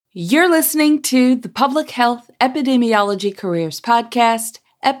You're listening to the Public Health Epidemiology Careers Podcast,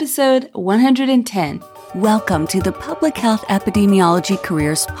 episode 110. Welcome to the Public Health Epidemiology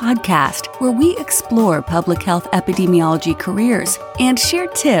Careers Podcast, where we explore public health epidemiology careers and share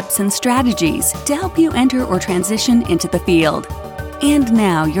tips and strategies to help you enter or transition into the field. And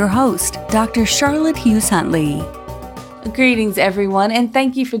now, your host, Dr. Charlotte Hughes Huntley. Greetings, everyone, and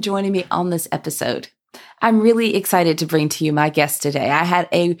thank you for joining me on this episode. I'm really excited to bring to you my guest today. I had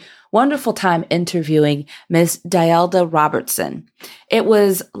a wonderful time interviewing Ms. Dielda Robertson. It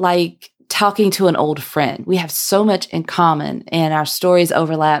was like talking to an old friend. We have so much in common and our stories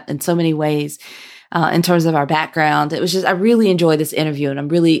overlap in so many ways in terms of our background. I really enjoyed this interview and I'm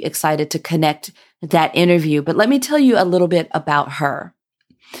really excited to connect that interview. But let me tell you a little bit about her.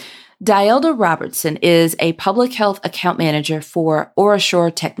 Dielda Robertson is a public health account manager for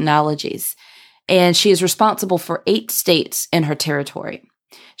OraSure Technologies, and she is responsible for 8 states in her territory.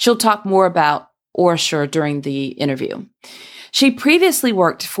 She'll talk more about OraSure during the interview. She previously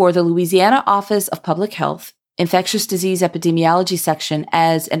worked for the Louisiana Office of Public Health, Infectious Disease Epidemiology Section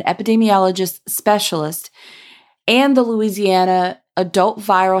as an epidemiologist specialist and the Louisiana Adult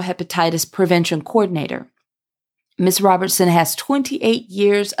Viral Hepatitis Prevention Coordinator. Ms. Robertson has 28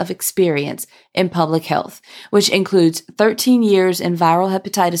 years of experience in public health, which includes 13 years in viral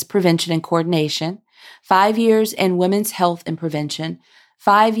hepatitis prevention and coordination, 5 years in women's health and prevention,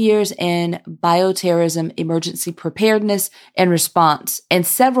 5 years in bioterrorism, emergency preparedness and response, and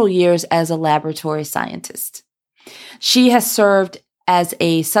several years as a laboratory scientist. She has served as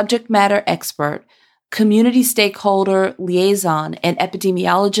a subject matter expert, community stakeholder liaison, and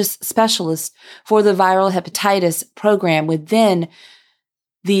epidemiologist specialist for the viral hepatitis program within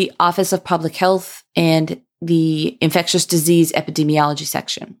the Office of Public Health and the Infectious Disease Epidemiology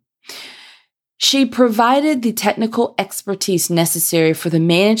section. She provided the technical expertise necessary for the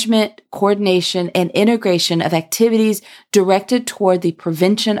management, coordination, and integration of activities directed toward the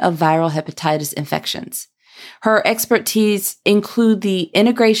prevention of viral hepatitis infections. Her expertise include the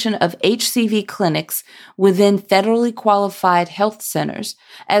integration of HCV clinics within federally qualified health centers,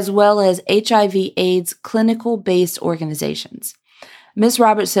 as well as HIV/AIDS clinical-based organizations. Ms.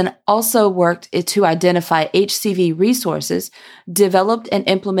 Robertson also worked to identify HCV resources, developed and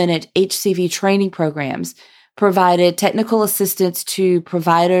implemented HCV training programs, provided technical assistance to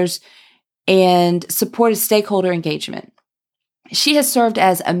providers, and supported stakeholder engagement. She has served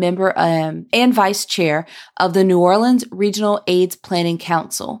as a member and vice chair of the New Orleans Regional AIDS Planning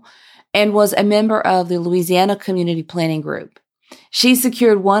Council and was a member of the Louisiana Community Planning Group. She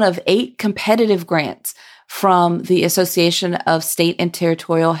secured one of 8 competitive grants from the Association of State and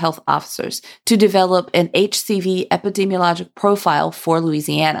Territorial Health Officers to develop an HCV epidemiologic profile for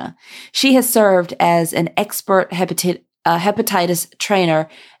Louisiana. She has served as an expert hepatitis trainer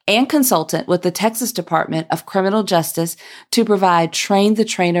and consultant with the Texas Department of Criminal Justice to provide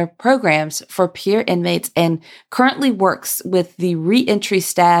train-the-trainer programs for peer inmates and currently works with the reentry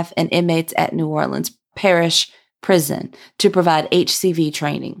staff and inmates at New Orleans Parish Prison to provide HCV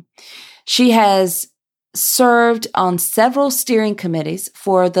training. She has served on several steering committees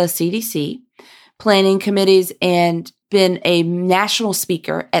for the CDC, planning committees, and been a national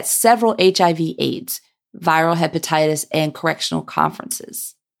speaker at several HIV/AIDS, viral hepatitis, and correctional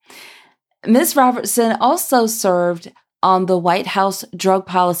conferences. Ms. Robertson also served on the White House Drug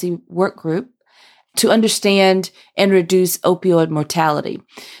Policy Work Group to understand and reduce opioid mortality.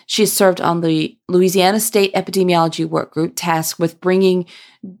 She served on the Louisiana State Epidemiology Work Group tasked with bringing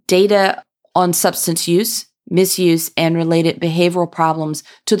data on substance use, misuse, and related behavioral problems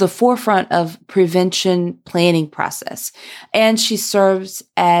to the forefront of prevention planning process. And she serves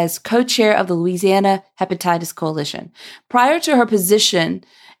as co-chair of the Louisiana Hepatitis Coalition. Prior to her position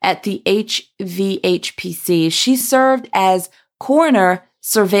at the HVHPC, she served as coroner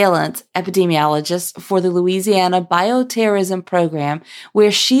surveillance epidemiologist for the Louisiana Bioterrorism program, where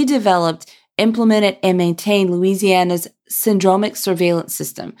she developed, implemented, and maintained Louisiana's syndromic surveillance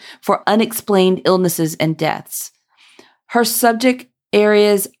system for unexplained illnesses and deaths. Her subject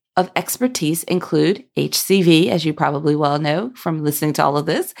areas of expertise include HCV, as you probably well know from listening to all of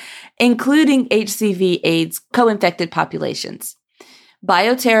this, including HCV/AIDS co-infected populations,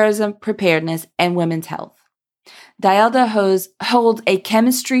 bioterrorism, preparedness, and women's health. Dielda holds a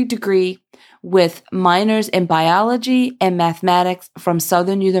chemistry degree with minors in biology and mathematics from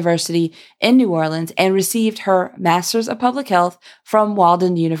Southern University in New Orleans and received her Master's of Public Health from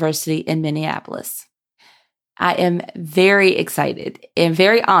Walden University in Minneapolis. I am very excited and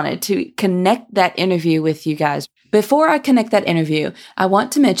very honored to connect that interview with you guys. Before I connect that interview, I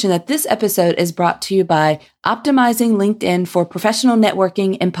want to mention that this episode is brought to you by Optimizing LinkedIn for Professional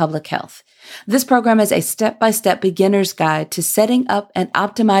Networking in Public Health. This program is a step-by-step beginner's guide to setting up and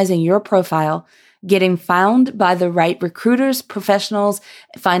optimizing your profile, getting found by the right recruiters, professionals,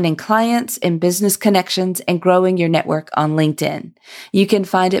 finding clients and business connections, and growing your network on LinkedIn. You can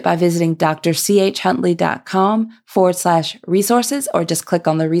find it by visiting drchuntley.com/resources, or just click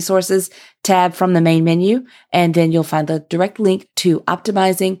on the resources tab from the main menu, and then you'll find the direct link to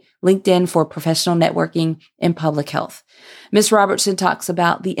Optimizing LinkedIn for Professional Networking in Public Health. Ms. Robertson talks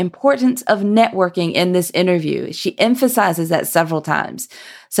about the importance of networking in this interview. She emphasizes that several times.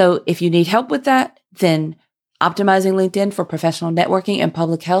 So if you need help with that, then Optimizing LinkedIn for Professional Networking in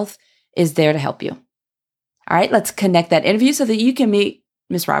Public Health is there to help you. All right, let's connect that interview so that you can meet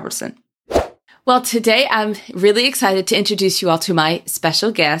Ms. Robertson. Well, today I'm really excited to introduce you all to my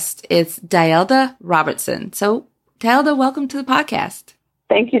special guest. It's Dielda Robertson. So, Dielda, welcome to the podcast.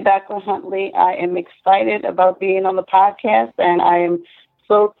 Thank you, Dr. Huntley. I am excited about being on the podcast, and I am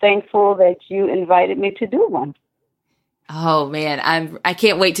so thankful that you invited me to do one. Oh man, I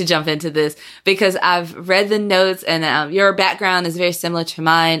can't wait to jump into this because I've read the notes, and your background is very similar to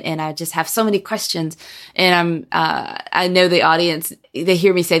mine, and I just have so many questions. And I know the audience, they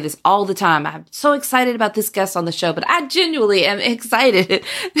hear me say this all the time. I'm so excited about this guest on the show, but I genuinely am excited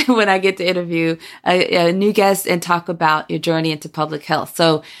when I get to interview a new guest and talk about your journey into public health.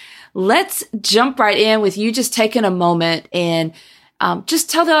 So let's jump right in with you just taking a moment and just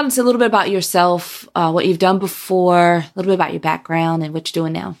tell the audience a little bit about yourself, what you've done before, a little bit about your background and what you're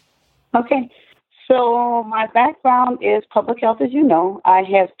doing now. Okay. So my background is public health, as you know. I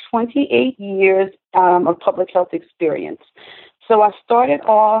have 28 years of public health experience. So I started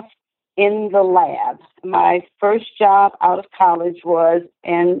off in the lab. My first job out of college was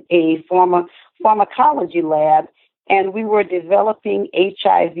in a pharmacology lab, and we were developing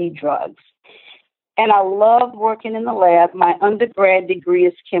HIV drugs. And I loved working in the lab. My undergrad degree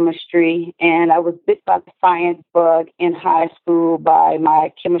is chemistry, and I was bit by the science bug in high school by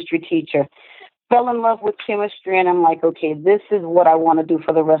my chemistry teacher. Fell in love with chemistry, and I'm like, okay, this is what I want to do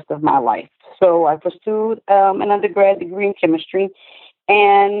for the rest of my life. So I pursued an undergrad degree in chemistry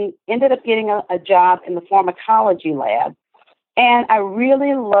and ended up getting a job in the pharmacology lab. And I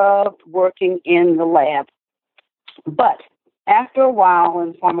really loved working in the lab. But after a while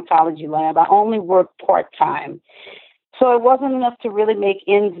in pharmacology lab, I only worked part-time. So it wasn't enough to really make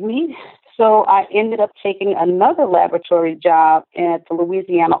ends meet. So I ended up taking another laboratory job at the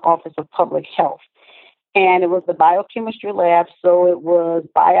Louisiana Office of Public Health. And it was the biochemistry lab. So it was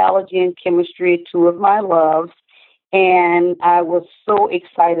biology and chemistry, two of my loves. And I was so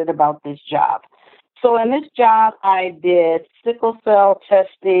excited about this job. So in this job, I did sickle cell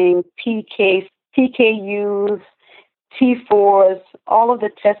testing, PKUs, T4s, all of the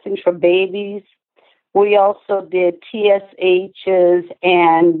testing for babies. We also did TSHs,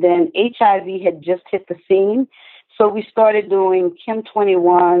 and then HIV had just hit the scene. So we started doing Chem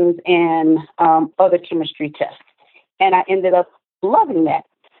 21s and other chemistry tests. And I ended up loving that.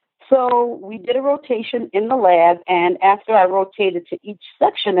 So we did a rotation in the lab, and after I rotated to each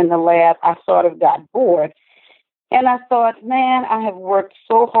section in the lab, I sort of got bored. And I thought, man, I have worked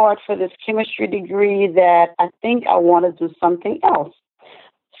so hard for this chemistry degree that I think I want to do something else.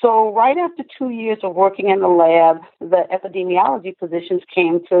 So right after 2 years of working in the lab, the epidemiology positions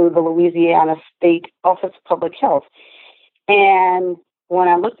came to the Louisiana State Office of Public Health. And when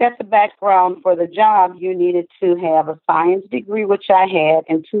I looked at the background for the job, you needed to have a science degree, which I had,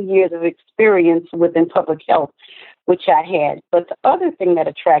 and 2 years of experience within public health, which I had. But the other thing that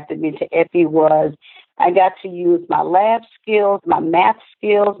attracted me to Epi was I got to use my lab skills, my math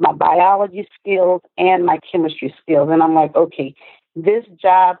skills, my biology skills, and my chemistry skills. And I'm like, okay, this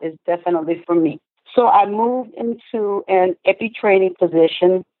job is definitely for me. So I moved into an Epi training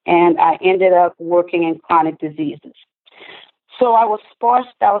position, and I ended up working in chronic diseases. So I was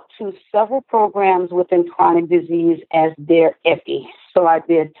sparsed out to several programs within chronic disease as their Epi. So I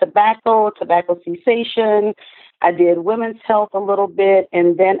did tobacco cessation, I did women's health a little bit,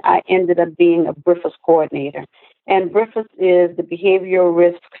 and then I ended up being a BRIFAS coordinator. And BRIFAS is the Behavioral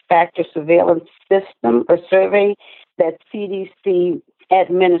Risk Factor Surveillance System or survey that CDC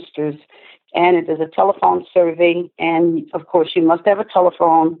administers. And it is a telephone survey, and of course you must have a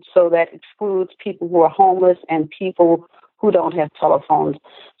telephone, so that excludes people who are homeless and people who don't have telephones.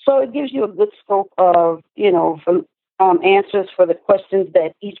 So it gives you a good scope of, answers for the questions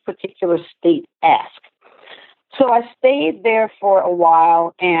that each particular state asks. So I stayed there for a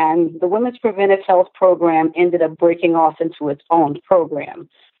while, and the Women's Preventive Health Program ended up breaking off into its own program.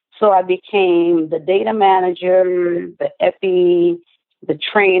 So I became the data manager, the epi, the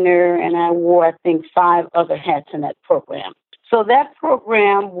trainer, and I wore, I think, 5 other hats in that program. So that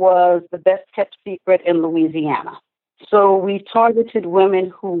program was the best kept secret in Louisiana. So we targeted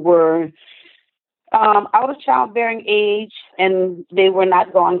women who were out of childbearing age, and they were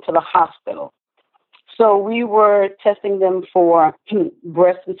not going to the hospital. So we were testing them for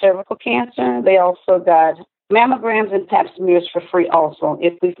breast and cervical cancer. They also got mammograms and pap smears for free also.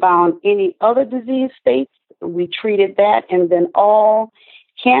 If we found any other disease states, we treated that, and then all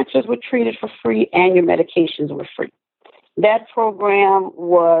cancers were treated for free and your medications were free. That program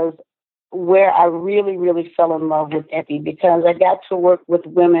was where I really, really fell in love with Epi, because I got to work with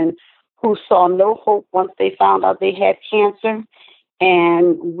women who saw no hope once they found out they had cancer,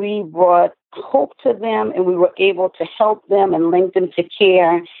 and we brought hope to them, and we were able to help them and link them to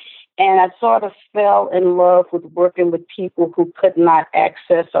care. And I sort of fell in love with working with people who could not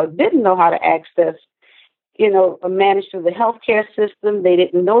access or didn't know how to access, manage through the healthcare system. They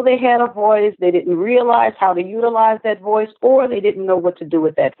didn't know they had a voice. They didn't realize how to utilize that voice, or they didn't know what to do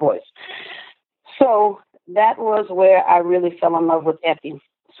with that voice. So that was where I really fell in love with Epi.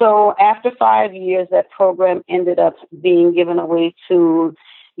 So after 5 years, that program ended up being given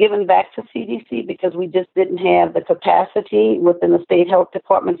back to CDC, because we just didn't have the capacity within the state health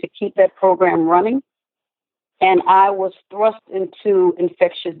department to keep that program running. And I was thrust into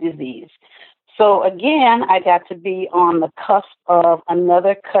infectious disease. So again, I got to be on the cusp of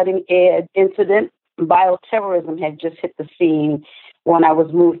another cutting edge incident. Bioterrorism had just hit the scene when I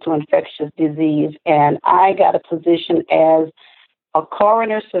was moved to infectious disease, and I got a position as a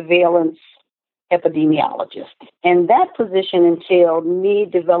coroner surveillance epidemiologist. And that position entailed me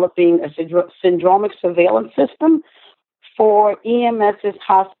developing a syndromic surveillance system for EMS's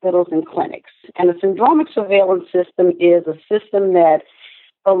hospitals and clinics. And a syndromic surveillance system is a system that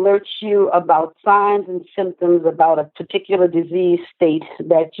alerts you about signs and symptoms about a particular disease state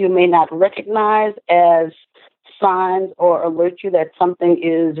that you may not recognize as signs, or alert you that something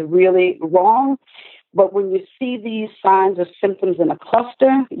is really wrong. But when you see these signs or symptoms in a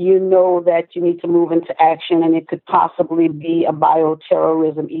cluster, you know that you need to move into action, and it could possibly be a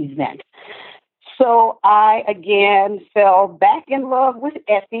bioterrorism event. So I, again, fell back in love with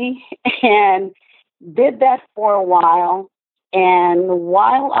Epi and did that for a while. And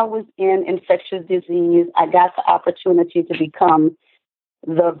while I was in infectious disease, I got the opportunity to become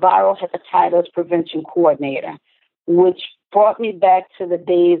the viral hepatitis prevention coordinator, which brought me back to the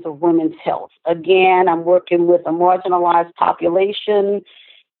days of women's health. Again, I'm working with a marginalized population.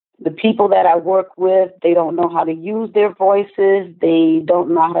 The people that I work with, they don't know how to use their voices. They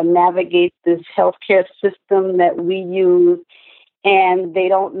don't know how to navigate this healthcare system that we use, and they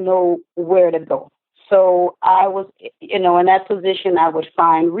don't know where to go. So I was, in that position, I would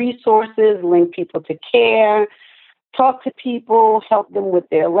find resources, link people to care, talk to people, help them with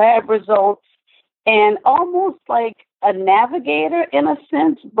their lab results, and almost like a navigator in a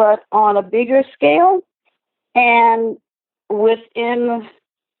sense, but on a bigger scale. And within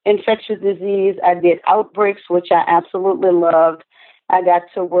infectious disease, I did outbreaks, which I absolutely loved. I got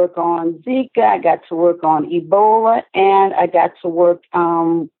to work on Zika, I got to work on Ebola, and I got to work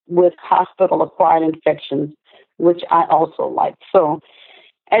with hospital-acquired infections, which I also liked. So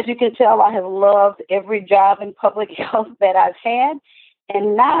as you can tell, I have loved every job in public health that I've had.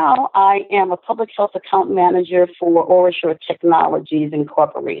 And now I am a public health account manager for OraSure Technologies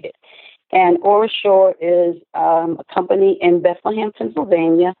Incorporated. And OraSure is a company in Bethlehem,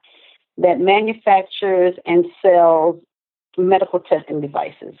 Pennsylvania, that manufactures and sells medical testing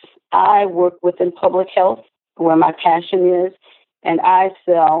devices. I work within public health, where my passion is, and I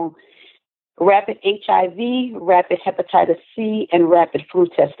sell rapid HIV, rapid hepatitis C, and rapid flu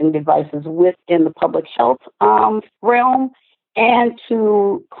testing devices within the public health realm, and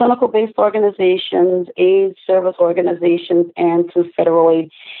to clinical-based organizations, AIDS service organizations, and to federally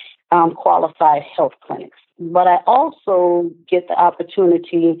qualified health clinics. But I also get the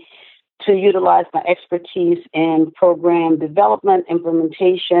opportunity to utilize my expertise in program development,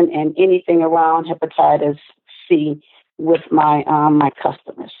 implementation, and anything around hepatitis C with my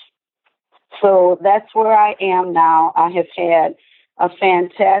customers. So that's where I am now. I have had a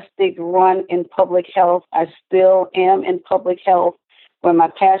fantastic run in public health. I still am in public health, where my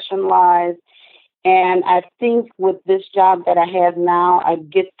passion lies. And I think with this job that I have now, I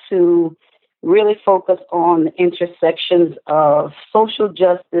get to really focus on the intersections of social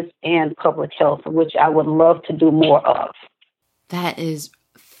justice and public health, which I would love to do more of. That is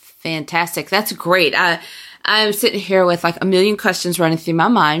fantastic. That's great. I'm sitting here with like a million questions running through my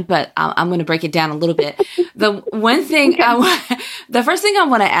mind, but I'm going to break it down a little bit. The one thing the first thing I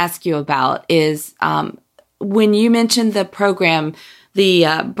want to ask you about is when you mentioned the program,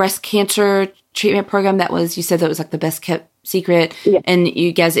 the breast cancer treatment program you said that was like the best kept secret, and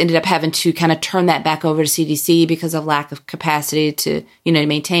you guys ended up having to kind of turn that back over to CDC because of lack of capacity to,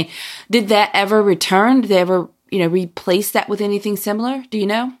 maintain. Did that ever return? Did they ever, replace that with anything similar? Do you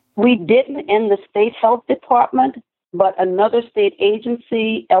know? We didn't in the state health department, but another state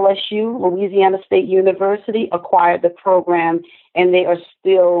agency, LSU, Louisiana State University, acquired the program, and they are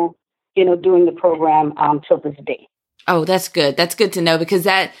still, doing the program till this day. Oh, that's good. That's good to know, because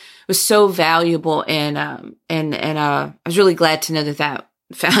that was so valuable, and I was really glad to know that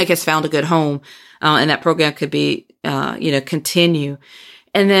I guess found a good home, and that program could be continue.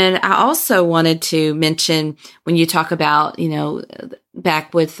 And then I also wanted to mention, when you talk about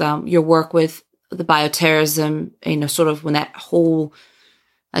back with your work with the bioterrorism, sort of when that whole,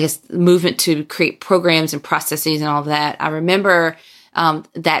 I guess, movement to create programs and processes and all of that, I remember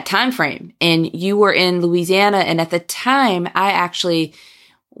that time frame, and you were in Louisiana, and at the time I actually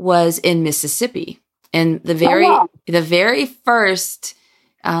was in Mississippi, and the very first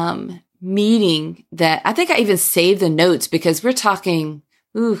meeting that I think I even saved the notes, because we're talking,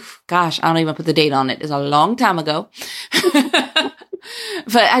 I don't even put the date on it. It's a long time ago.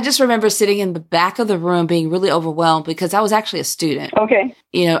 But I just remember sitting in the back of the room being really overwhelmed, because I was actually a student. Okay.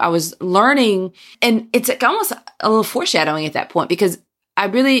 I was learning, and it's like almost a little foreshadowing at that point, because I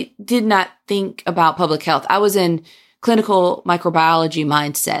really did not think about public health. I was in clinical microbiology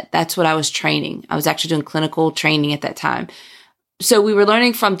mindset. That's what I was training. I was actually doing clinical training at that time. So we were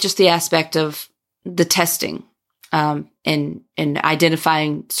learning from just the aspect of the testing, and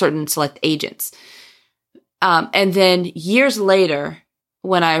identifying certain select agents. And then years later,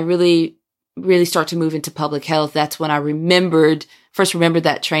 when I really, really start to move into public health, that's when I first remembered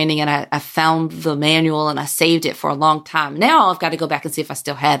that training, and I found the manual, and I saved it for a long time. Now I've got to go back and see if I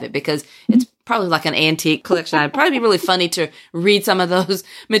still have it, because it's probably like an antique collection. It'd probably be really funny to read some of those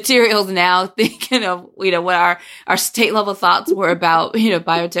materials now, thinking of, what our state level thoughts were about,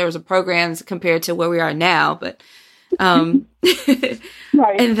 bioterrorism programs compared to where we are now. But, right.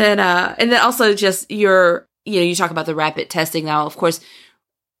 And then also just you talk about the rapid testing now. Of course,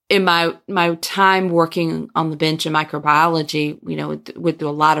 in my time working on the bench in microbiology, with a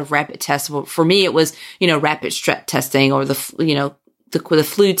lot of rapid tests. Well, for me, it was, rapid strep testing, or the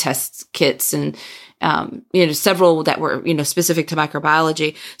flu test kits, and, several that were, specific to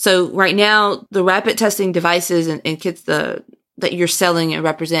microbiology. So right now, the rapid testing devices and kits that you're selling and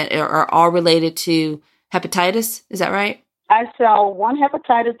represent are all related to hepatitis. Is that right? I sell one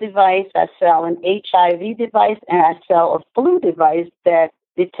hepatitis device, I sell an HIV device, and I sell a flu device that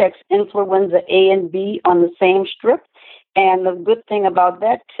detects influenza A and B on the same strip. And the good thing about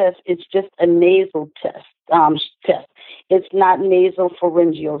that test, it's just a nasal test. It's not nasal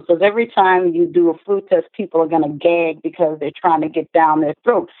pharyngeal. Because every time you do a flu test, people are going to gag because they're trying to get down their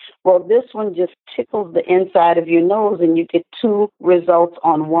throat. Well, this one just tickles the inside of your nose, and you get two results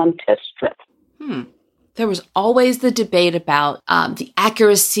on one test strip. There was always the debate about the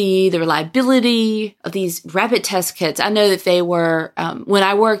accuracy, the reliability of these rapid test kits. I know that they were, when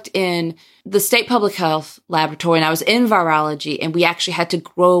I worked in the state public health laboratory, and I was in virology, and we actually had to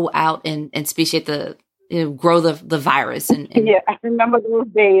grow out and speciate grow the virus. And yeah, I remember those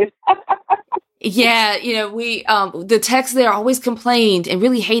days. Yeah, we, the techs there always complained and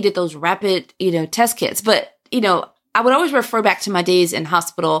really hated those rapid, test kits. But, I would always refer back to my days in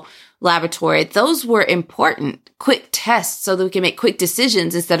hospital laboratory. Those were important, quick tests, so that we can make quick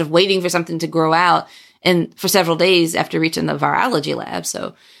decisions instead of waiting for something to grow out and for several days after reaching the virology lab.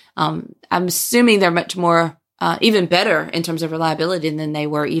 So I'm assuming they're much more, even better in terms of reliability than they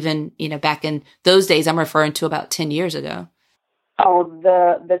were even, back in those days. I'm referring to about 10 years ago. Oh,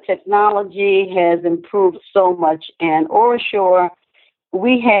 the technology has improved so much. And OraSure,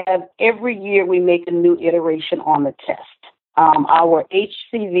 every year we make a new iteration on the test. Our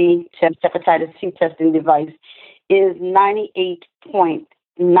HCV test, hepatitis C testing device, is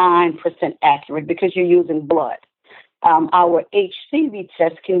 98.9% accurate because you're using blood. Our HCV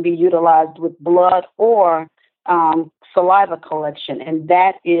test can be utilized with blood or saliva collection, and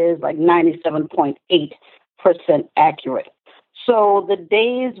that is like 97.8% accurate. So the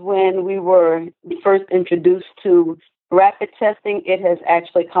days when we were first introduced to rapid testing, it has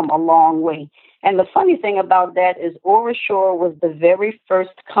actually come a long way. And the funny thing about that is OraSure was the very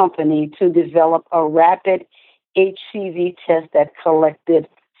first company to develop a rapid HCV test that collected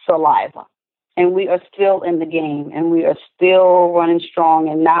saliva. And we are still in the game, and we are still running strong.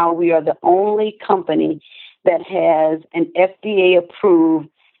 And now we are the only company that has an FDA-approved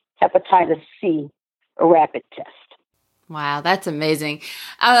hepatitis C a rapid test. Wow, that's amazing.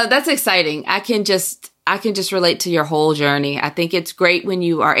 That's exciting. I can just relate to your whole journey. I think it's great when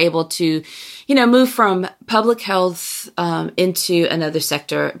you are able to, move from public health into another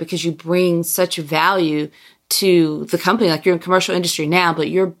sector, because you bring such value to the company. Like, you're in commercial industry now, but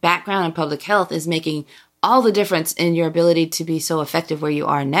your background in public health is making all the difference in your ability to be so effective where you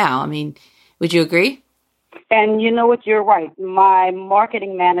are now. I mean, would you agree? And you know what? You're right. My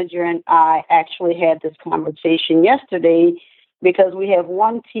marketing manager and I actually had this conversation yesterday, because we have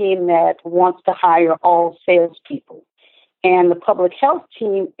one team that wants to hire all salespeople. And the public health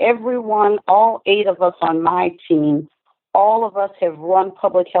team, everyone, all 8 of us on my team, all of us have run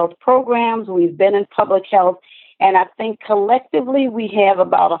public health programs. We've been in public health. And I think collectively we have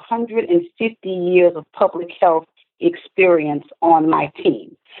about 150 years of public health experience on my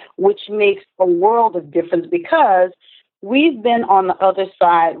team, which makes a world of difference, because we've been on the other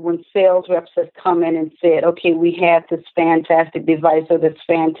side when sales reps have come in and said, okay, we have this fantastic device or this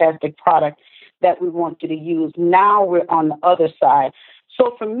fantastic product that we want you to use. Now we're on the other side.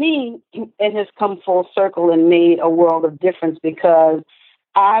 So for me, it has come full circle and made a world of difference, because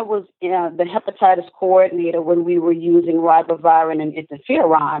I was the hepatitis coordinator when we were using ribavirin and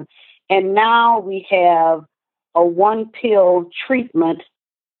interferon. And now we have a 1-pill treatment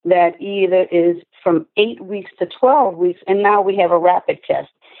that either is from 8 weeks to 12 weeks, and now we have a rapid test.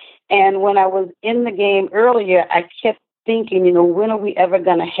 And when I was in the game earlier, I kept thinking, when are we ever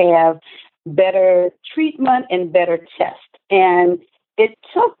going to have better treatment and better tests? And it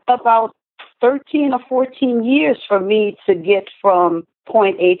took about 13 or 14 years for me to get from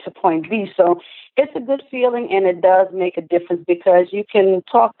point A to point B. So it's a good feeling, and it does make a difference, because you can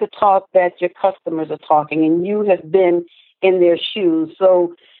talk the talk that your customers are talking, and you have been in their shoes.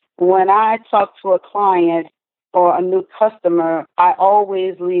 So when I talk to a client or a new customer, I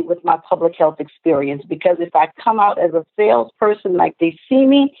always lead with my public health experience, because if I come out as a salesperson like they see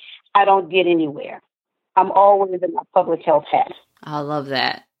me, I don't get anywhere. I'm always in my public health hat. I love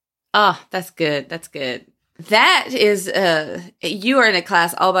that. Oh, that's good. That's good. That is, you are in a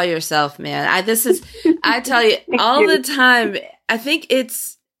class all by yourself, man. I tell you all the time, I think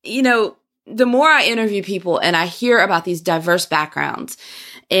it's, the more I interview people and I hear about these diverse backgrounds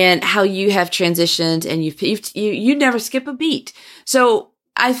and how you have transitioned, and you never skip a beat. So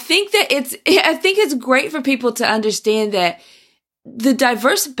I think that it's great for people to understand that the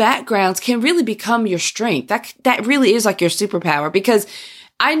diverse backgrounds can really become your strength. That really is like your superpower, because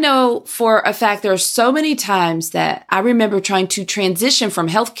I know for a fact there are so many times that I remember trying to transition from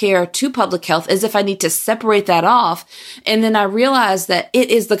healthcare to public health as if I need to separate that off. And then I realized that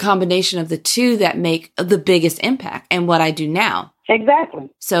it is the combination of the two that make the biggest impact in what I do now. Exactly.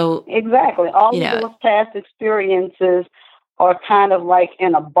 So exactly. All of those past experiences are kind of like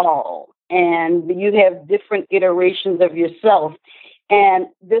in a ball, and you have different iterations of yourself. And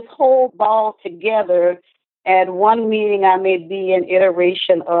this whole ball together, at one meeting, I may be an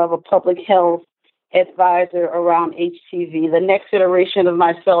iteration of a public health advisor around HCV. The next iteration of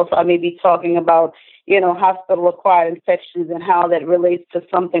myself, I may be talking about, hospital-acquired infections and how that relates to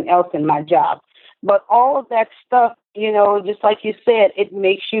something else in my job. But all of that stuff, just like you said, it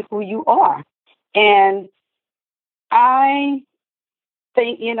makes you who you are. And I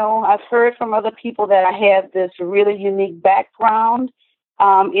think, I've heard from other people that I have this really unique background.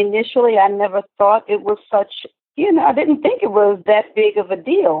 Initially, I never thought it was such, I didn't think it was that big of a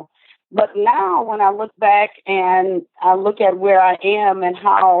deal. But now when I look back and I look at where I am and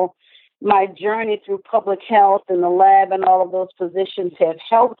how my journey through public health and the lab and all of those positions have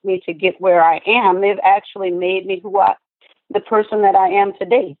helped me to get where I am, they've actually made me the person that I am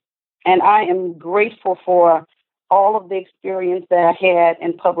today. And I am grateful for all of the experience that I had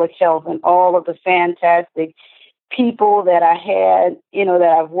in public health and all of the fantastic people that I had,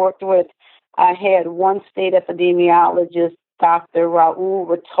 that I've worked with. I had one state epidemiologist, Dr. Raul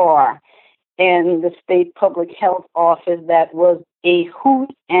Rattar, in the state public health office that was a hoot,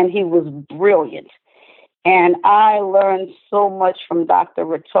 and he was brilliant. And I learned so much from Dr.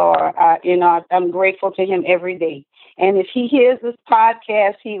 Rattar. I'm grateful to him every day. And if he hears this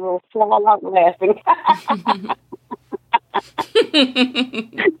podcast, he will fall out laughing.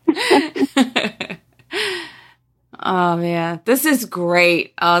 Oh man, this is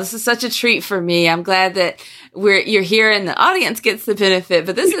great. Oh, this is such a treat for me. I'm glad that you're here and the audience gets the benefit,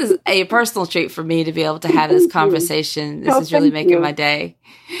 but this is a personal treat for me to be able to have this conversation. This is really making my day.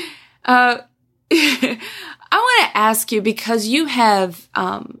 I want to ask you, because you have,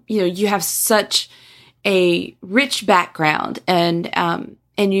 you have such a rich background and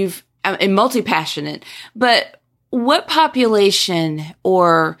you've and multi-passionate, but what population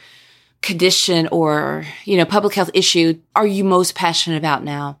or condition or, public health issue are you most passionate about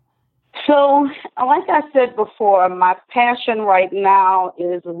now? So, like I said before, my passion right now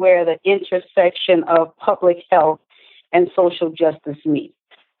is where the intersection of public health and social justice meet.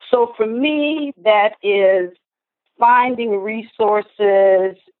 So for me, that is finding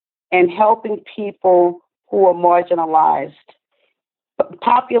resources and helping people who are marginalized,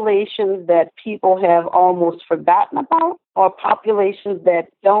 populations that people have almost forgotten about, or populations that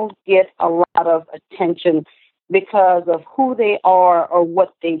don't get a lot of attention because of who they are or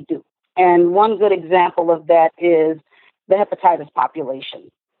what they do. And one good example of that is the hepatitis population.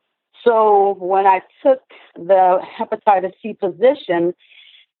 So when I took the hepatitis C position,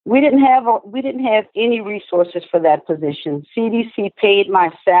 we didn't have any resources for that position. CDC paid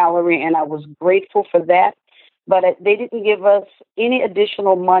my salary, and I was grateful for that. But they didn't give us any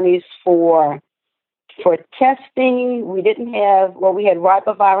additional monies for testing. We didn't have, we had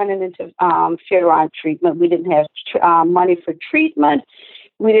ribavirin and interferon treatment. We didn't have money for treatment.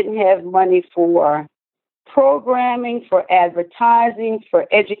 We didn't have money for programming, for advertising, for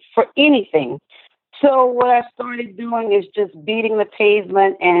anything. So what I started doing is just beating the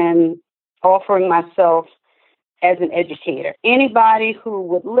pavement and offering myself as an educator. Anybody who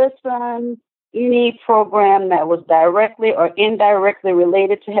would listen, any program that was directly or indirectly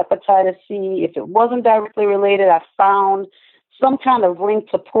related to hepatitis C. If it wasn't directly related, I found some kind of link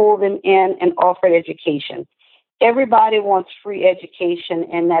to pull them in and offered education. Everybody wants free education,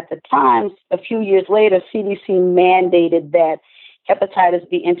 and at the time, a few years later, CDC mandated that hepatitis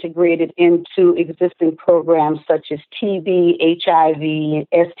be integrated into existing programs such as TB, HIV,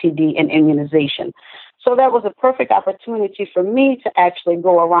 STD, and immunization. So that was a perfect opportunity for me to actually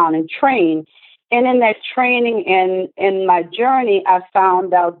go around and train. And in that training and in my journey, I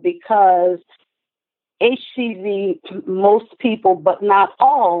found out because HCV, most people, but not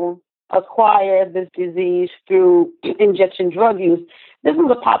all, acquire this disease through injection drug use. This is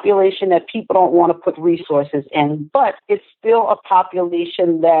a population that people don't want to put resources in, but it's still a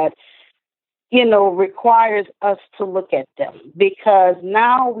population that, requires us to look at them, because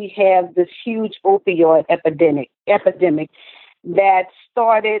now we have this huge opioid epidemic that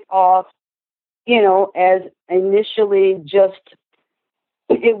started off, as initially just,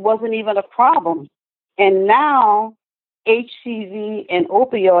 it wasn't even a problem. And now HCV and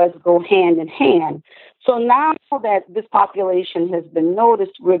opioids go hand in hand. So now that this population has been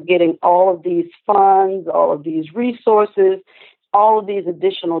noticed, we're getting all of these funds, all of these resources, all of these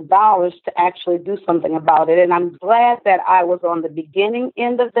additional dollars to actually do something about it. And I'm glad that I was on the beginning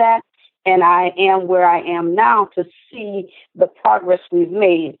end of that, and I am where I am now to see the progress we've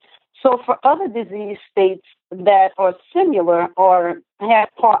made. So for other disease states that are similar or have,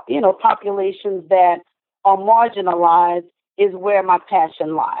 populations that are marginalized is where my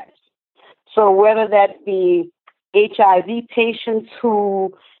passion lies. So whether that be HIV patients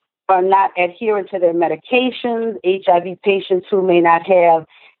who are not adherent to their medications, HIV patients who may not have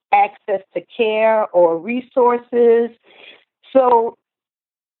access to care or resources. So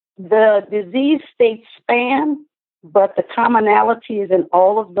the disease states span, but the commonalities in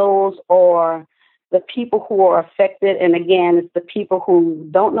all of those are the people who are affected. And again, it's the people who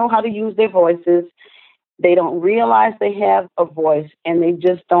don't know how to use their voices. They don't realize they have a voice, and they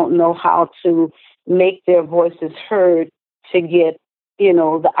just don't know how to make their voices heard to get,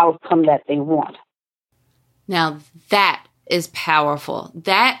 the outcome that they want. Now that is powerful.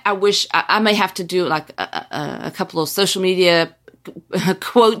 That I wish I may have to do like a couple of social media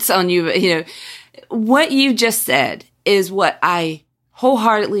quotes on you. What you just said is what I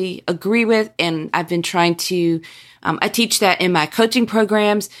wholeheartedly agree with, and I've been trying to, I teach that in my coaching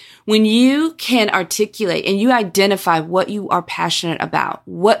programs. When you can articulate and you identify what you are passionate about,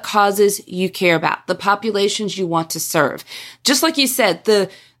 what causes you care about, the populations you want to serve, just like you said, the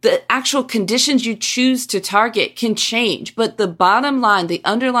actual conditions you choose to target can change, but the bottom line, the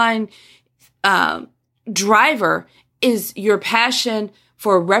underlying driver is your passion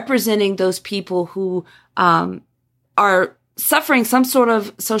for representing those people who are suffering some sort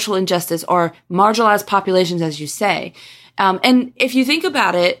of social injustice or marginalized populations, as you say. And if you think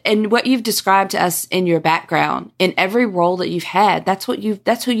about it and what you've described to us in your background, in every role that you've had, that's who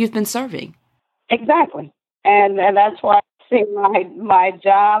you've been serving. Exactly. And that's why I think my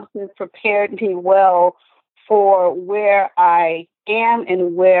job has prepared me well for where I am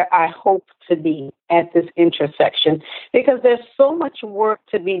and where I hope to be at this intersection, because there's so much work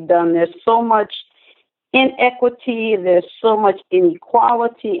to be done. There's so much inequity. There's so much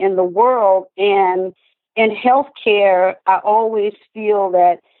inequality in the world. And in healthcare, I always feel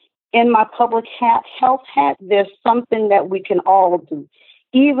that in my public health hat, there's something that we can all do.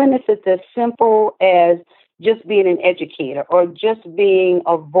 even if it's as simple as just being an educator or just being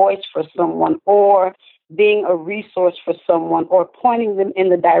a voice for someone or being a resource for someone or pointing them in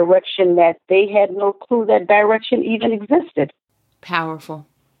the direction that they had no clue that direction even existed. Powerful.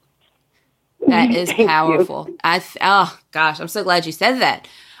 That is powerful. Oh gosh, I'm so glad you said that.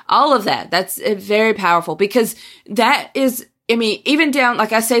 All of that. That's very powerful because that is, I mean, even down,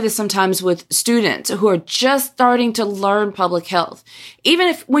 like I say this sometimes with students who are just starting to learn public health. Even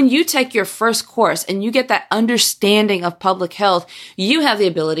if when you take your first course and you get that understanding of public health, you have the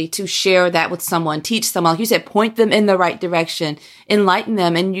ability to share that with someone, teach someone, like you said, point them in the right direction, enlighten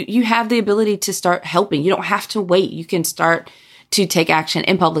them, and you have the ability to start helping. You don't have to wait. You can start to take action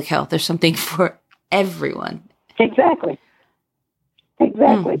in public health. There's something for everyone. Exactly.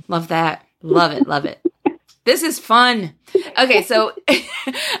 Love that. Love it. Love it. This is fun. Okay, so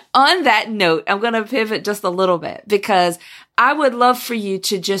on that note, I'm going to pivot just a little bit because I would love for you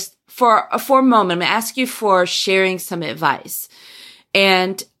to just, for a moment, I'm going to ask you for sharing some advice.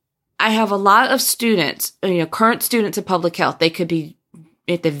 And I have a lot of students, current students in public health. They could be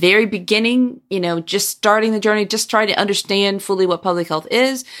at the very beginning, just starting the journey, just trying to understand fully what public health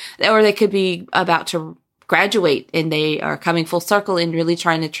is, or they could be about to graduate and they are coming full circle and really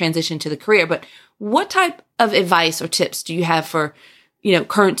trying to transition to the career. But what type of advice or tips do you have for,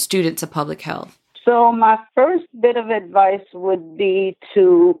 current students of public health? So my first bit of advice would be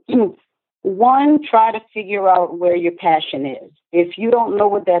to, one, try to figure out where your passion is. If you don't know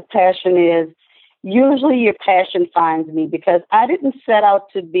what that passion is, usually your passion finds me because I didn't set out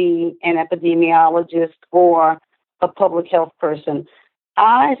to be an epidemiologist or a public health person.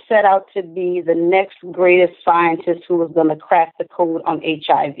 I set out to be the next greatest scientist who was going to crack the code on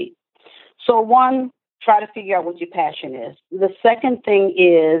HIV. So one, try to figure out what your passion is. The second thing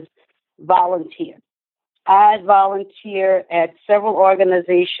is volunteer. I volunteer at several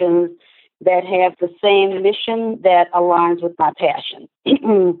organizations that have the same mission that aligns with my passion.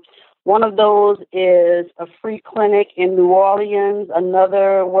 One of those is a free clinic in New Orleans,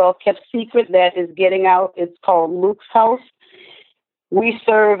 another well-kept secret that is getting out. It's called Luke's House. We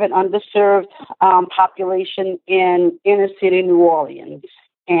serve an underserved population in inner city New Orleans,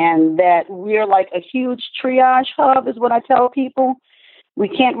 and that we're like a huge triage hub is what I tell people. We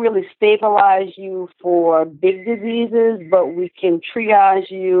can't really stabilize you for big diseases, but we can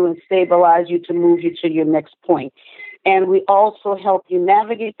triage you and stabilize you to move you to your next point. And we also help you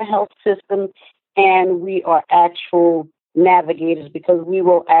navigate the health system, and we are actual navigators because we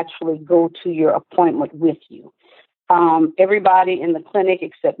will actually go to your appointment with you. Everybody in the clinic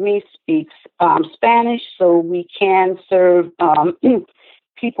except me speaks Spanish, so we can serve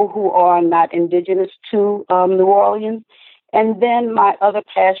people who are not indigenous to New Orleans. And then my other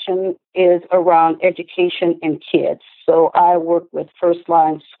passion is around education and kids. So I work with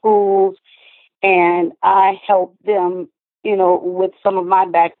first-line schools, and I help them, with some of my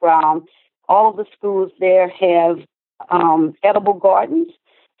background. All of the schools there have edible gardens.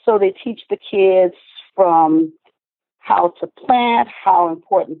 So they teach the kids from how to plant, how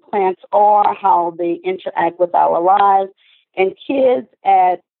important plants are, how they interact with our lives. And kids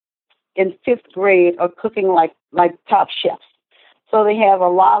in fifth grade are cooking like top chefs. So they have a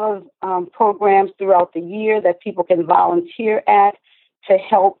lot of programs throughout the year that people can volunteer at to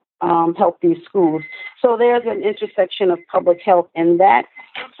help these schools. So there's an intersection of public health in that.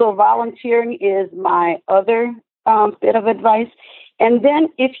 So volunteering is my other bit of advice. And then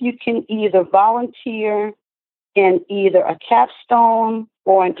if you can either volunteer in either a capstone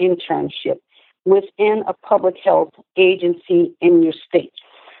or an internship within a public health agency in your state,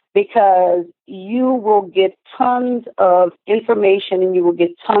 because you will get tons of information and you will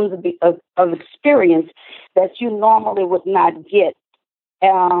get tons of experience that you normally would not get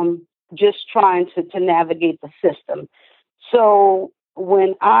just trying to navigate the system. So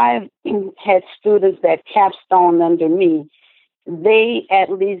when I've had students that capstone under me, they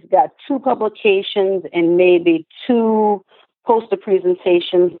at least got 2 publications and maybe 2 poster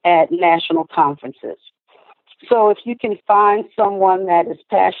presentations at national conferences. So if you can find someone that is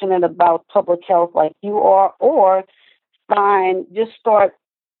passionate about public health like you are, or just start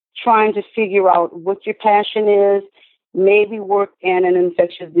trying to figure out what your passion is, maybe work in an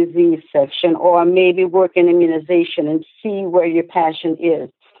infectious disease section, or maybe work in immunization and see where your passion is.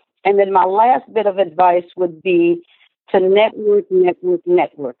 And then my last bit of advice would be to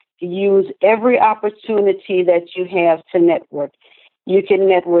network. Use every opportunity that you have to network. You can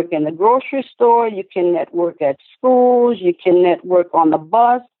network in the grocery store. You can network at schools. You can network on the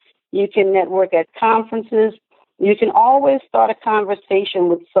bus. You can network at conferences. You can always start a conversation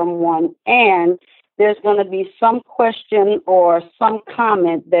with someone, and there's going to be some question or some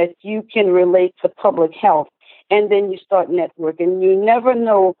comment that you can relate to public health. And then you start networking. You never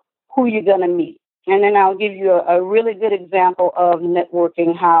know who you're going to meet. And then I'll give you a really good example of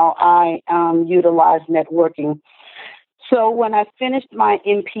networking, how I utilize networking. So when I finished my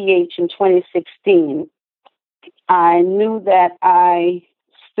MPH in 2016, I knew that I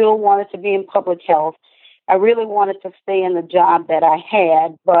still wanted to be in public health. I really wanted to stay in the job that I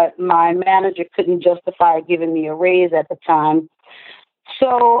had, but my manager couldn't justify giving me a raise at the time.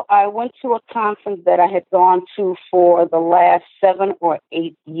 So I went to a conference that I had gone to for the last 7 or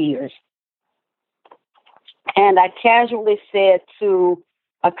 8 years. And I casually said to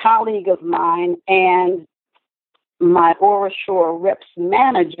a colleague of mine and my OraSure reps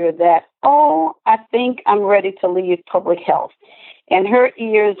manager that, I think I'm ready to leave public health. And her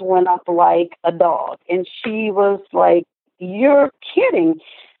ears went up like a dog. And she was like, "You're kidding."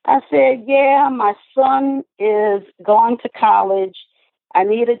 I said, "Yeah, my son is going to college. I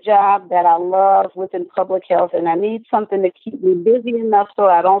need a job that I love within public health, and I need something to keep me busy enough so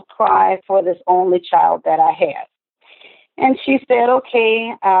I don't cry for this only child that I have." And she said,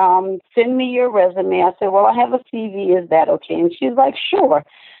 "Okay, send me your resume." I said, "Well, I have a CV. Is that okay?" And she's like, "Sure."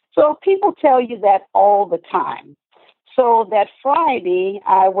 So people tell you that all the time. So that Friday,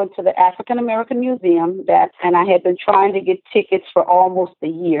 I went to the African American Museum, and I had been trying to get tickets for almost a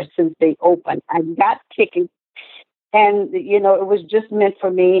year since they opened. I got tickets, and, it was just meant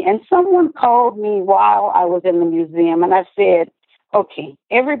for me. And someone called me while I was in the museum, and I said, "Okay,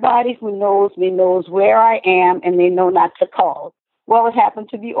 everybody who knows me knows where I am, and they know not to call." Well, it happened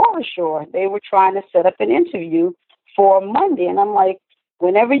to be OraSure. They were trying to set up an interview for Monday, and I'm like,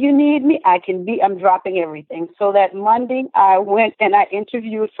 "Whenever you need me, I'm dropping everything." So that Monday, I went and I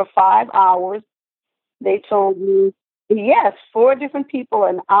interviewed for 5 hours. They told me, yes, 4 different people,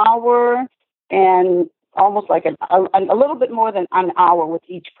 an hour, and almost like a little bit more than an hour with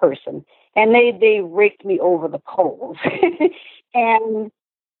each person. And they raked me over the coals. And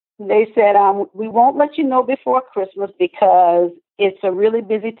they said, "We won't let you know before Christmas because it's a really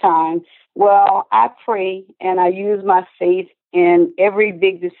busy time." Well, I pray and I use my faith in every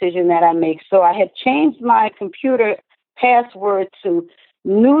big decision that I make. So I had changed my computer password to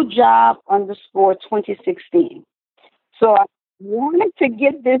newjob_2016. So I wanted to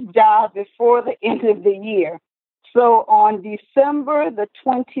get this job before the end of the year. So on December the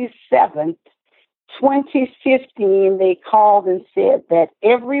 27th, 2015, they called and said that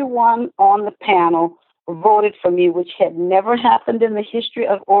everyone on the panel voted for me, which had never happened in the history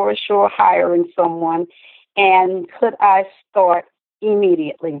of OraSure hiring someone, and could I start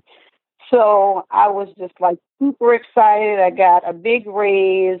immediately. So I was just like super excited. I got a big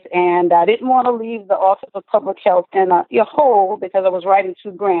raise, and I didn't want to leave the Office of Public Health in a hole because I was writing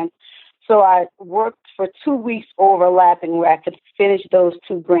 2 grants. So I worked for 2 weeks overlapping where I could finish those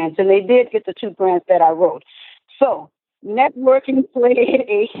 2 grants, and they did get the 2 grants that I wrote. So networking played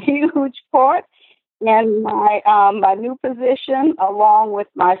a huge part in my new position, along with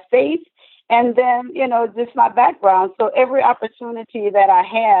my faith, and then just my background. So every opportunity that I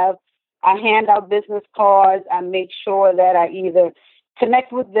have, I hand out business cards. I make sure that I either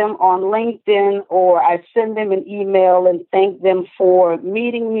connect with them on LinkedIn or I send them an email and thank them for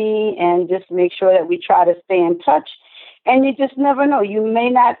meeting me, and just make sure that we try to stay in touch. And you just never know. You may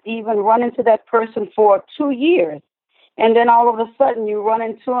not even run into that person for 2 years. And then all of a sudden you run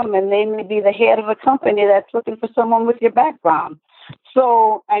into them and they may be the head of a company that's looking for someone with your background.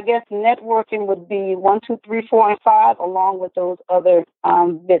 So I guess networking would be 1, 2, 3, 4, and 5, along with those other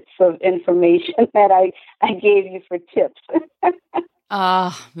bits of information that I gave you for tips.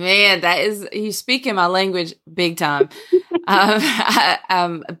 Oh, man, you speak in my language big time.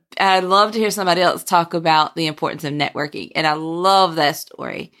 I'd love to hear somebody else talk about the importance of networking. And I love that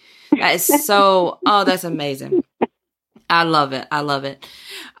story. That is that's amazing. I love it. I love it.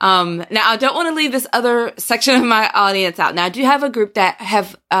 Now, I don't want to leave this other section of my audience out. Now, I do have a group that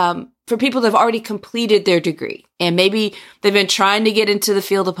have, for people that have already completed their degree, and maybe they've been trying to get into the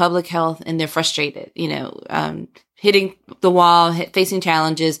field of public health and they're frustrated, hitting the wall, facing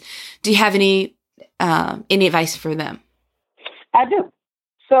challenges. Do you have any advice for them? I do.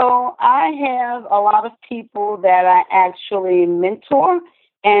 So I have a lot of people that I actually mentor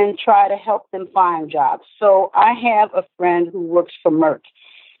and try to help them find jobs. So I have a friend who works for Merck,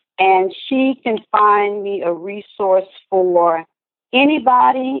 and she can find me a resource for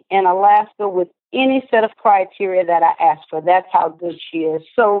anybody in Alaska with any set of criteria that I ask for. That's how good she is.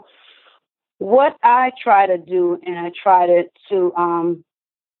 So what I try to do, and I try to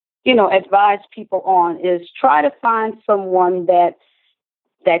advise people on, is try to find someone that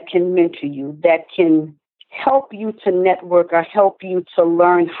that can mentor you, that can help you to network or help you to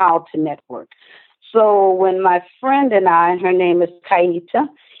learn how to network. So when my friend and I, her name is Kaita,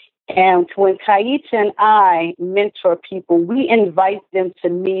 and when Kaita and I mentor people, we invite them to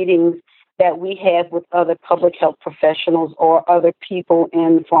meetings that we have with other public health professionals or other people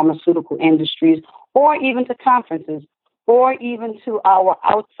in pharmaceutical industries, or even to conferences, or even to our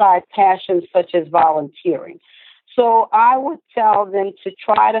outside passions such as volunteering. So I would tell them to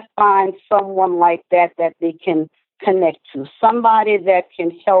try to find someone like that they can connect to, somebody that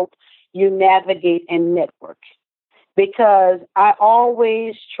can help you navigate and network. Because I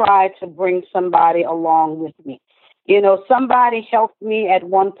always try to bring somebody along with me. Somebody helped me at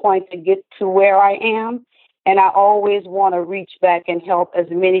one point to get to where I am, and I always want to reach back and help as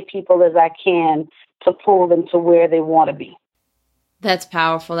many people as I can to pull them to where they want to be. That's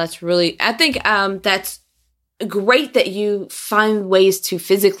powerful. That's really, I think that's great that you find ways to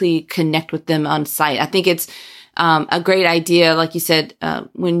physically connect with them on site. I think it's a great idea, like you said,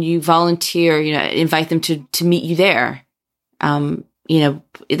 when you volunteer, invite them to meet you there. That's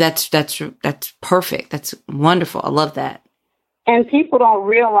perfect. That's wonderful. I love that. And people don't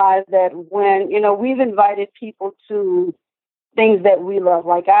realize that when, we've invited people to things that we love.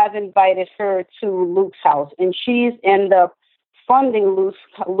 Like I've invited her to Luke's house, and she's ended up funding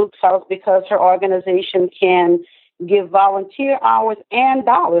Luke's house because her organization can give volunteer hours and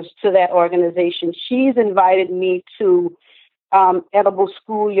dollars to that organization. She's invited me to Edible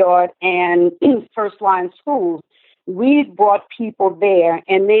Schoolyard and First Line Schools. We've brought people there,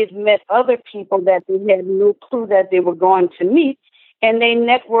 and they've met other people that they had no clue that they were going to meet, and they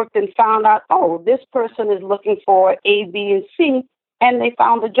networked and found out, oh, this person is looking for A, B, and C, and they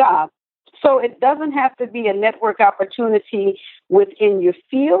found a job. So it doesn't have to be a network opportunity within your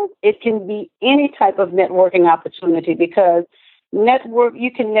field. It can be any type of networking opportunity, because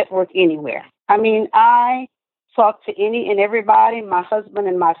you can network anywhere. I mean, I talk to any and everybody. My husband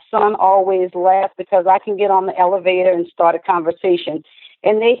and my son always laugh because I can get on the elevator and start a conversation,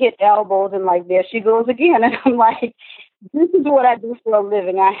 and they hit elbows and like, there she goes again. And I'm like, this is what I do for a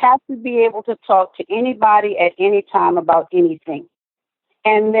living. I have to be able to talk to anybody at any time about anything.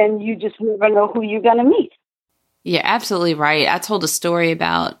 And then you just never know who you're going to meet. You're absolutely right. I told a story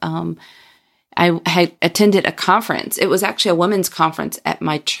about, I had attended a conference. It was actually a women's conference at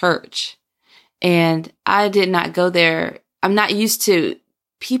my church. And I did not go there. I'm not used to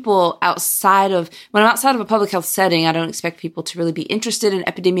people when I'm outside of a public health setting, I don't expect people to really be interested in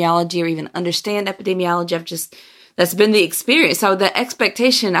epidemiology or even understand epidemiology. That's been the experience. So the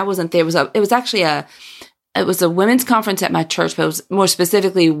expectation, I wasn't there. It was a women's conference at my church, but it was more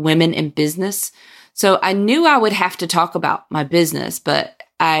specifically women in business. So I knew I would have to talk about my business, but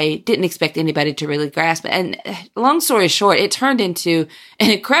I didn't expect anybody to really grasp it. And long story short, it turned into an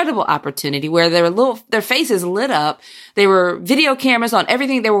incredible opportunity where their faces lit up. There were video cameras on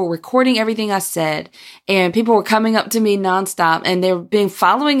everything. They were recording everything I said, and people were coming up to me nonstop, and they're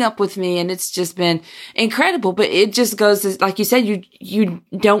following up with me. And it's just been incredible. But it just goes, like you said, you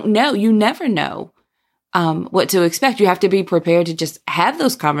don't know. You never know what to expect. You have to be prepared to just have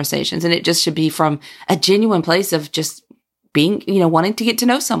those conversations. And it just should be from a genuine place of just being, wanting to get to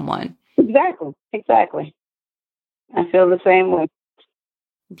know someone. Exactly. I feel the same way.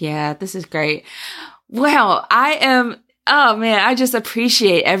 Yeah, this is great. Well, I just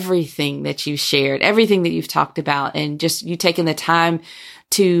appreciate everything that you shared, everything that you've talked about, and just you taking the time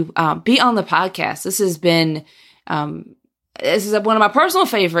to be on the podcast. This has been, this is one of my personal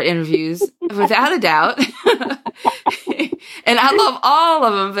favorite interviews, without a doubt. And I love all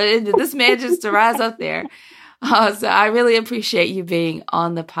of them, but this manages to rise up there. So I really appreciate you being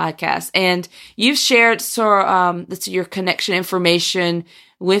on the podcast. And you've shared your connection information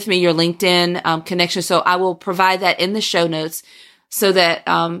with me, your LinkedIn connection. So I will provide that in the show notes so that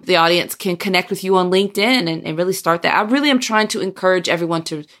the audience can connect with you on LinkedIn and really start that. I really am trying to encourage everyone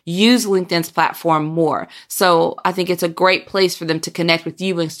to use LinkedIn's platform more. So I think it's a great place for them to connect with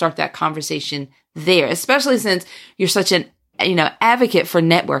you and start that conversation there, especially since you're such an advocate for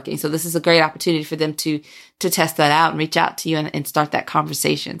networking. So this is a great opportunity for them to test that out and reach out to you and start that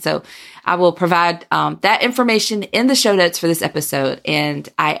conversation. So I will provide that information in the show notes for this episode. And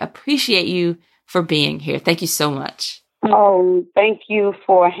I appreciate you for being here. Thank you so much. Oh, thank you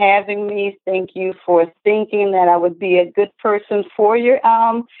for having me. Thank you for thinking that I would be a good person for your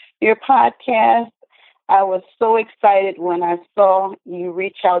podcast. I was so excited when I saw you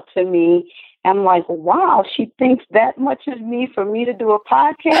reach out to me. I'm like, wow, she thinks that much of me for me to do a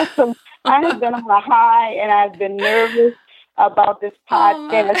podcast. So I have been on a high, and I've been nervous, about this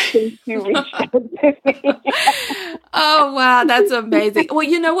podcast since you reached out to me. Oh, wow. That's amazing. Well,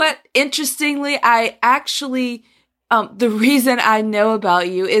 you know what? Interestingly, I actually, the reason I know about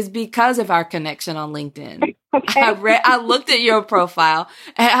you is because of our connection on LinkedIn. Okay. I looked at your profile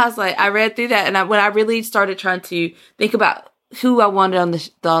and I was like, I read through that. And when I really started trying to think about who I wanted on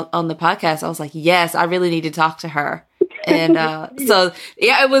the podcast, I was like, yes, I really need to talk to her. And so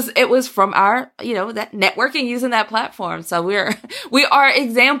yeah, it was from our, that networking using that platform. So we are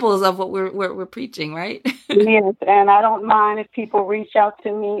examples of what we're preaching, right? Yes, and I don't mind if people reach out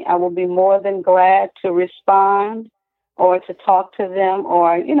to me. I will be more than glad to respond or to talk to them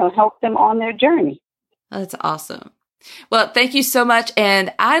or help them on their journey. That's awesome. Well, thank you so much.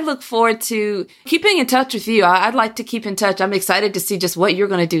 And I look forward to keeping in touch with you. I'd like to keep in touch. I'm excited to see just what you're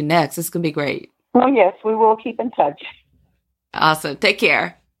going to do next. It's going to be great. Oh, yes, we will keep in touch. Awesome. Take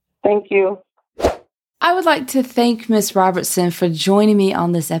care. Thank you. I would like to thank Ms. Robertson for joining me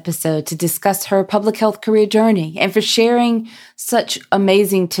on this episode to discuss her public health career journey and for sharing such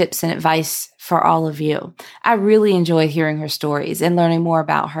amazing tips and advice for all of you. I really enjoyed hearing her stories and learning more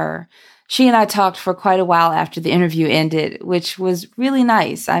about her. She and I talked for quite a while after the interview ended, which was really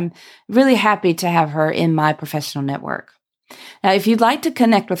nice. I'm really happy to have her in my professional network. Now, if you'd like to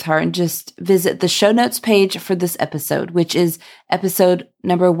connect with her, and just visit the show notes page for this episode, which is episode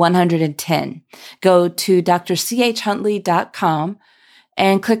number 110. Go to drchuntley.com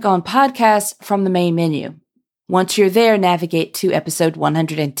and click on podcasts from the main menu. Once you're there, navigate to episode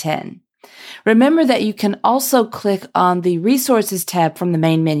 110. Remember that you can also click on the resources tab from the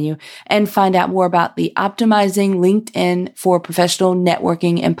main menu and find out more about the Optimizing LinkedIn for Professional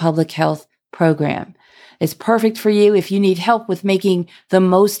Networking and Public Health program. It's perfect for you if you need help with making the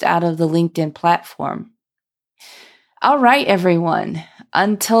most out of the LinkedIn platform. All right, everyone.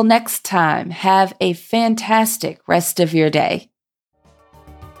 Until next time, have a fantastic rest of your day.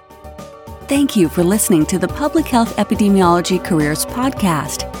 Thank you for listening to the Public Health Epidemiology Careers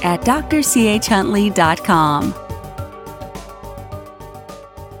Podcast at drchuntley.com.